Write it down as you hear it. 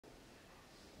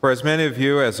For as many of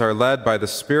you as are led by the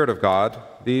Spirit of God,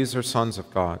 these are sons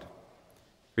of God.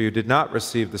 For you did not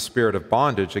receive the spirit of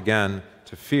bondage again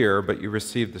to fear, but you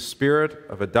received the Spirit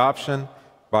of adoption,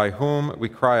 by whom we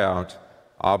cry out,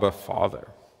 Abba, Father.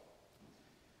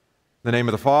 In the name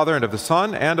of the Father, and of the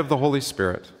Son, and of the Holy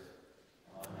Spirit.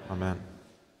 Amen.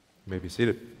 You may be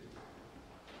seated.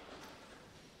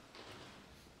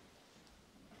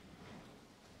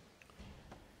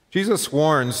 Jesus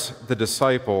warns the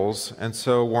disciples, and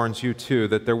so warns you too,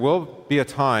 that there will be a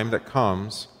time that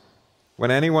comes when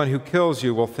anyone who kills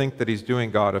you will think that he's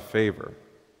doing God a favor.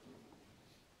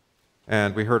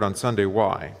 And we heard on Sunday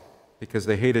why. Because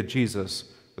they hated Jesus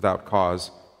without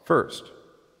cause first.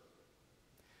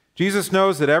 Jesus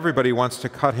knows that everybody wants to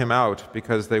cut him out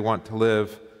because they want to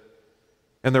live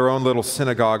in their own little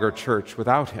synagogue or church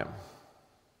without him.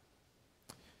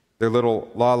 Their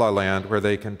little la-la land where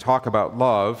they can talk about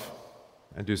love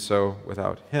and do so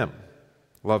without him.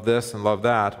 Love this and love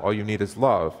that. All you need is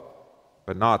love,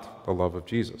 but not the love of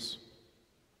Jesus.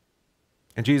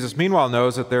 And Jesus, meanwhile,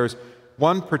 knows that there's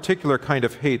one particular kind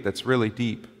of hate that's really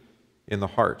deep in the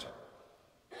heart.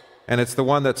 And it's the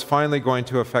one that's finally going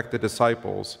to affect the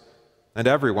disciples and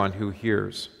everyone who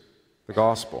hears the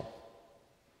gospel.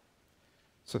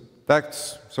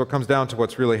 So it comes down to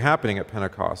what's really happening at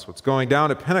Pentecost. What's going down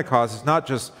at Pentecost is not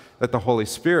just that the Holy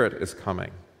Spirit is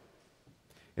coming.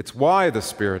 It's why the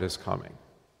Spirit is coming.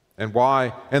 And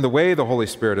the way the Holy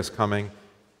Spirit is coming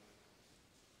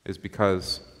is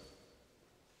because,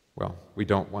 well, we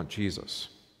don't want Jesus.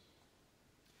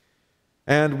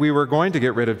 And we were going to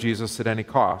get rid of Jesus at any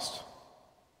cost.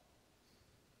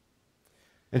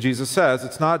 And Jesus says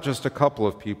it's not just a couple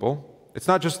of people. It's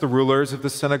not just the rulers of the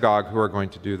synagogue who are going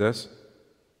to do this,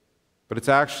 but it's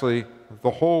actually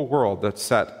the whole world that's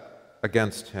set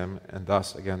against him and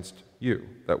thus against you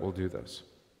that will do this.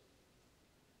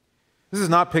 This is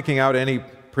not picking out any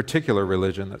particular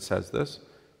religion that says this,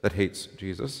 that hates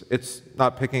Jesus. It's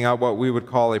not picking out what we would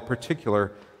call a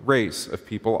particular race of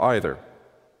people either.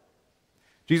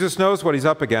 Jesus knows what he's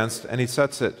up against, and he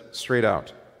sets it straight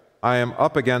out. I am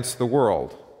up against the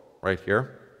world, right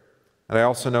here, and I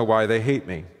also know why they hate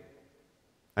me.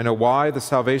 I know why the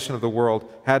salvation of the world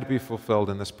had to be fulfilled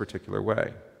in this particular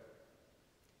way.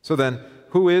 So then,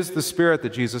 who is the Spirit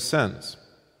that Jesus sends?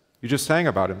 You just sang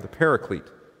about him, the Paraclete,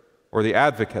 or the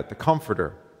Advocate, the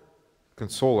Comforter,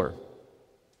 Consoler.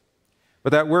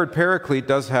 But that word Paraclete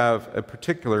does have a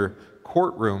particular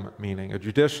courtroom meaning, a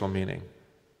judicial meaning.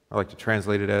 I like to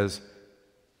translate it as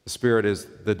the Spirit is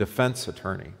the defense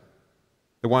attorney,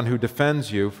 the one who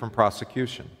defends you from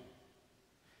prosecution.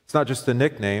 It's not just a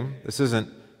nickname. This isn't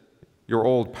your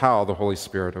old pal, the Holy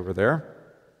Spirit, over there.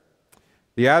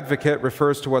 The Advocate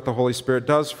refers to what the Holy Spirit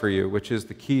does for you, which is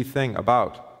the key thing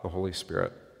about the Holy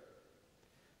Spirit.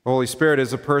 The Holy Spirit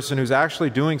is a person who's actually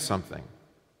doing something,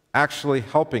 actually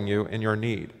helping you in your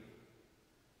need,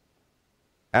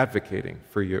 advocating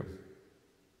for you.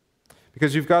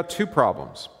 Because you've got two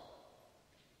problems.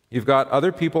 You've got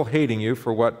other people hating you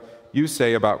for what you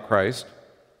say about Christ,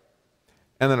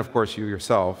 and then, of course, you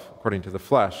yourself, according to the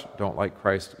flesh, don't like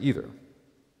Christ either.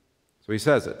 So he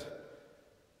says it.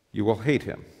 You will hate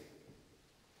him.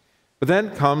 But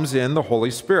then comes in the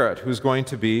Holy Spirit, who's going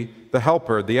to be the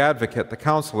helper, the advocate, the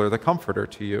counselor, the comforter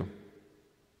to you,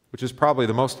 which is probably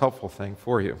the most helpful thing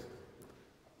for you.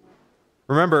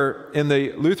 Remember, in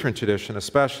the Lutheran tradition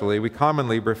especially, we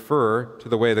commonly refer to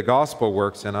the way the gospel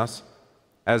works in us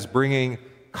as bringing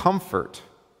comfort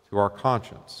to our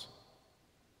conscience.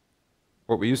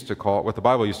 What the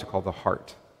Bible used to call the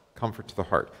heart, comfort to the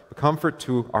heart, the comfort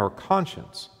to our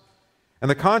conscience.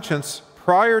 And the conscience,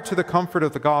 prior to the comfort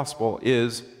of the gospel,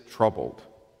 is troubled,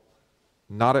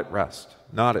 not at rest,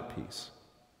 not at peace.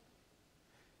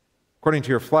 According to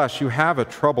your flesh, you have a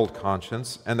troubled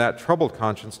conscience, and that troubled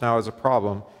conscience now has a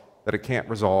problem that it can't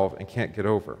resolve and can't get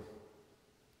over.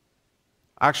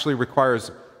 Actually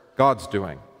requires God's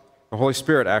doing. The Holy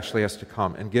Spirit actually has to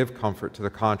come and give comfort to the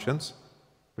conscience,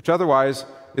 which otherwise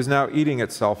is now eating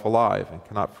itself alive and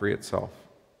cannot free itself.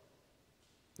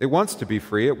 It wants to be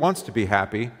free, it wants to be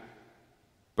happy,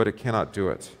 but it cannot do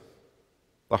it.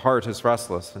 The heart is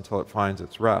restless until it finds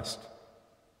its rest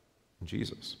in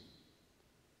Jesus.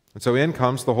 And so in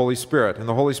comes the Holy Spirit, and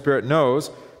the Holy Spirit knows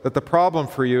that the problem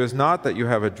for you is not that you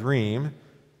have a dream,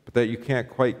 but that you can't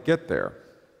quite get there,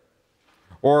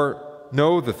 or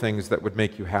know the things that would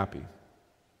make you happy,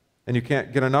 and you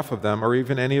can't get enough of them, or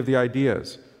even any of the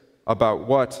ideas about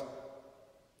what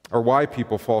or why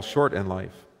people fall short in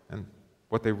life and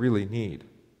what they really need.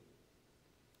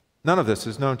 None of this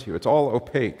is known to you. It's all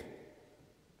opaque.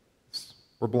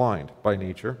 We're blind by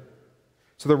nature.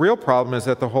 So the real problem is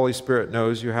that the Holy Spirit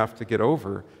knows you have to get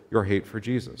over your hate for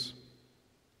Jesus.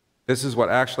 This is what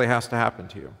actually has to happen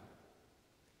to you.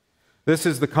 This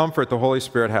is the comfort the Holy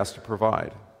Spirit has to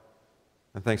provide.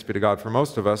 And thanks be to God, for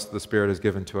most of us, the Spirit is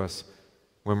given to us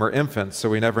when we're infants,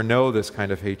 so we never know this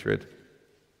kind of hatred.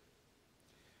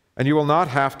 And you will not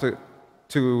have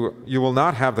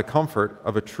the comfort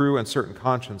of a true and certain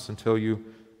conscience until you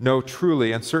know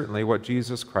truly and certainly what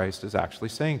Jesus Christ is actually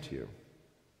saying to you.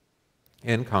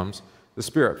 In comes the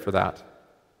Spirit for that.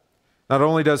 Not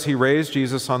only does he raise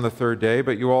Jesus on the third day,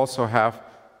 but you also have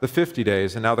the 50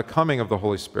 days and now the coming of the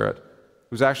Holy Spirit,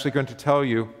 who's actually going to tell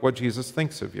you what Jesus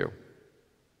thinks of you.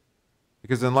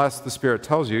 Because unless the Spirit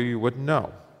tells you, you wouldn't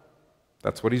know.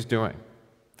 That's what he's doing,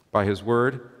 by his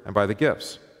word and by the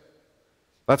gifts.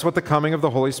 That's what the coming of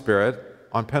the Holy Spirit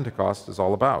on Pentecost is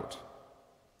all about.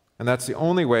 And that's the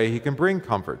only way he can bring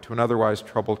comfort to an otherwise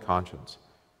troubled conscience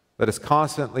that is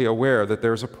constantly aware that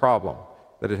there's a problem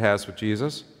that it has with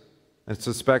Jesus and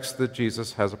suspects that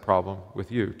Jesus has a problem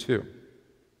with you too.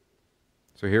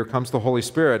 So here comes the Holy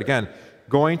Spirit, again,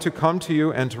 going to come to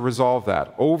you and to resolve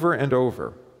that over and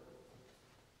over.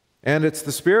 And it's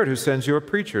the Spirit who sends you a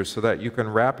preacher so that you can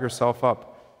wrap yourself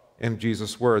up in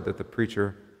Jesus' word that the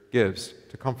preacher gives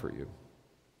to comfort you.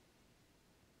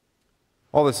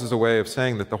 All this is a way of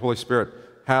saying that the Holy Spirit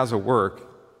has a work,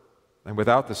 and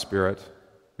without the Spirit,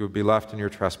 you would be left in your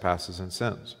trespasses and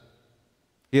sins.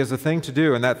 He has a thing to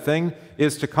do, and that thing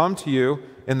is to come to you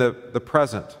in the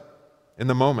present, in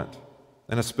the moment,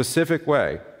 in a specific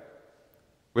way,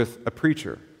 with a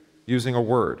preacher, using a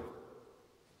word.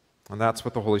 And that's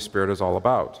what the Holy Spirit is all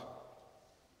about.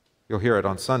 You'll hear it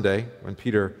on Sunday when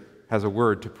Peter has a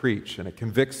word to preach, and it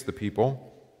convicts the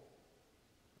people,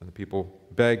 and the people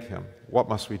beg him, "What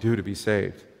must we do to be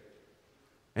saved?"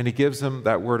 And he gives them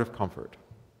that word of comfort.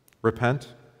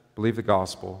 Repent, believe the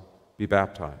gospel, be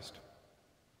baptized.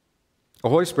 The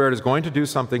Holy Spirit is going to do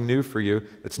something new for you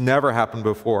that's never happened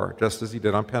before, just as he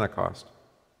did on Pentecost.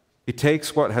 He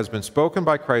takes what has been spoken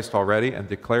by Christ already and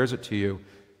declares it to you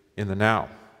in the now.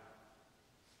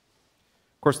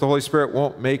 Of course, the Holy Spirit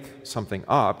won't make something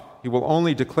up. He will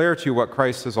only declare to you what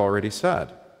Christ has already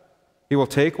said. He will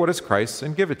take what is Christ's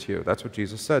and give it to you. That's what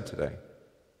Jesus said today.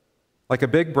 Like a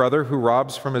big brother who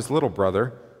robs from his little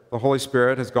brother, the Holy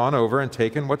Spirit has gone over and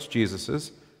taken what's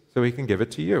Jesus's so he can give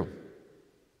it to you.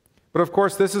 But of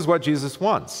course, this is what Jesus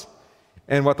wants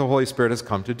and what the Holy Spirit has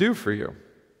come to do for you.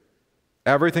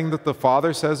 Everything that the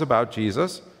Father says about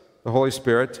Jesus, the Holy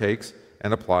Spirit takes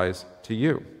and applies to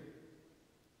you.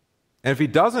 And if he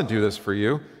doesn't do this for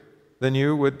you, then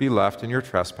you would be left in your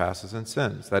trespasses and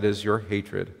sins. That is, your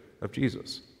hatred of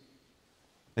Jesus.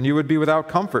 And you would be without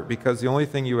comfort because the only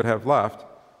thing you would have left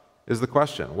is the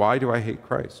question, why do I hate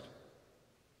Christ?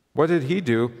 What did he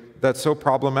do that's so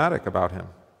problematic about him?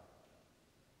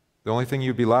 The only thing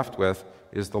you'd be left with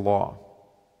is the law.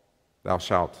 Thou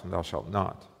shalt and thou shalt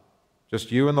not.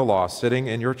 Just you and the law sitting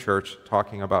in your church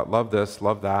talking about love this,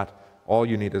 love that. All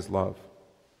you need is love.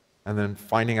 And then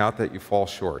finding out that you fall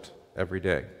short every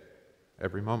day,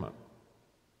 every moment.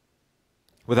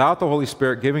 Without the Holy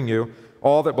Spirit giving you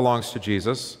all that belongs to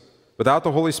Jesus, without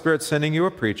the Holy Spirit sending you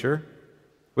a preacher,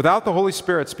 without the Holy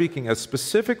Spirit speaking a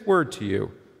specific word to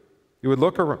you, you would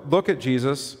look at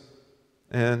Jesus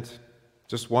and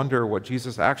just wonder what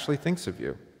Jesus actually thinks of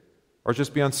you, or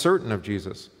just be uncertain of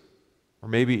Jesus, or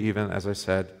maybe even, as I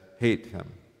said, hate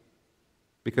him,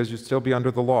 because you'd still be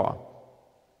under the law.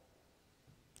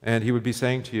 And he would be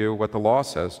saying to you what the law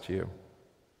says to you.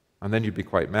 And then you'd be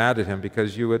quite mad at him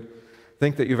because you would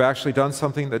think that you've actually done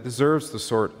something that deserves the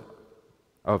sort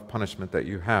of punishment that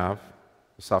you have,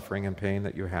 the suffering and pain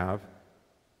that you have.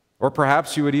 Or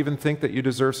perhaps you would even think that you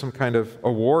deserve some kind of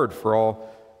award for all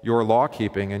your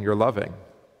law-keeping and your loving,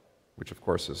 which of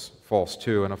course is false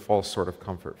too, and a false sort of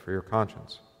comfort for your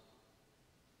conscience.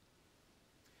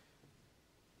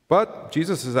 But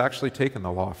Jesus has actually taken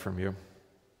the law from you.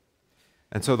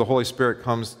 And so the Holy Spirit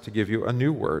comes to give you a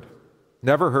new word,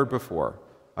 never heard before,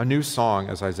 a new song,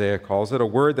 as Isaiah calls it, a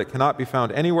word that cannot be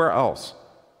found anywhere else,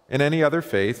 in any other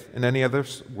faith, in any other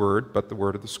word but the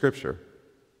word of the Scripture,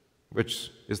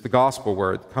 which is the gospel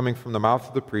word coming from the mouth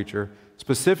of the preacher,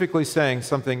 specifically saying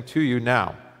something to you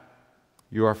now.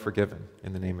 You are forgiven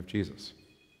in the name of Jesus.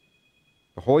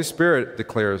 The Holy Spirit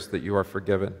declares that you are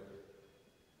forgiven,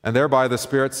 and thereby the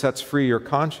Spirit sets free your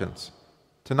conscience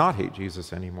to not hate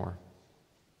Jesus anymore.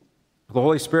 The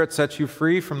Holy Spirit sets you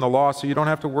free from the law so you don't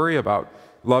have to worry about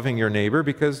loving your neighbor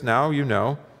because now you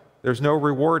know there's no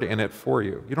reward in it for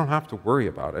you. You don't have to worry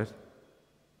about it.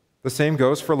 The same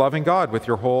goes for loving God with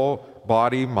your whole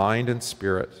body, mind, and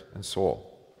spirit and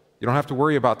soul. You don't have to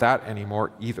worry about that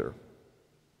anymore either.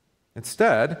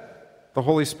 Instead, the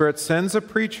Holy Spirit sends a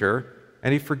preacher,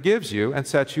 and he forgives you and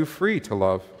sets you free to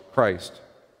love Christ.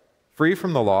 Free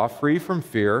from the law, free from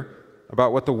fear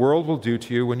about what the world will do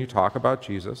to you when you talk about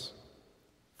Jesus.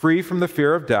 Free from the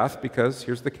fear of death, because,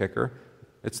 here's the kicker,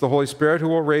 it's the Holy Spirit who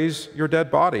will raise your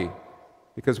dead body,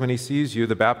 because when he sees you,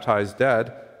 the baptized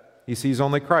dead, he sees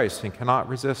only Christ and cannot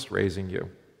resist raising you,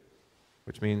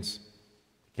 which means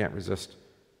he can't resist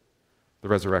the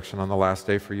resurrection on the last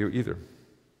day for you either.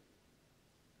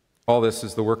 All this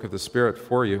is the work of the Spirit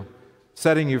for you,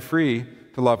 setting you free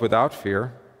to love without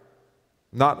fear,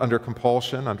 not under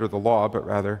compulsion, under the law, but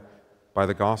rather by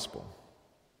the gospel.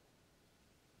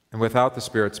 And without the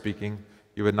Spirit speaking,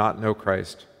 you would not know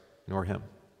Christ nor him.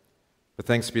 But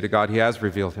thanks be to God, he has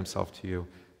revealed himself to you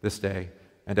this day,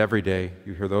 and every day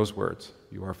you hear those words,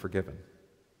 you are forgiven.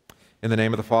 In the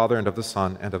name of the Father, and of the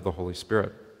Son, and of the Holy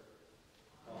Spirit.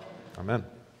 Amen.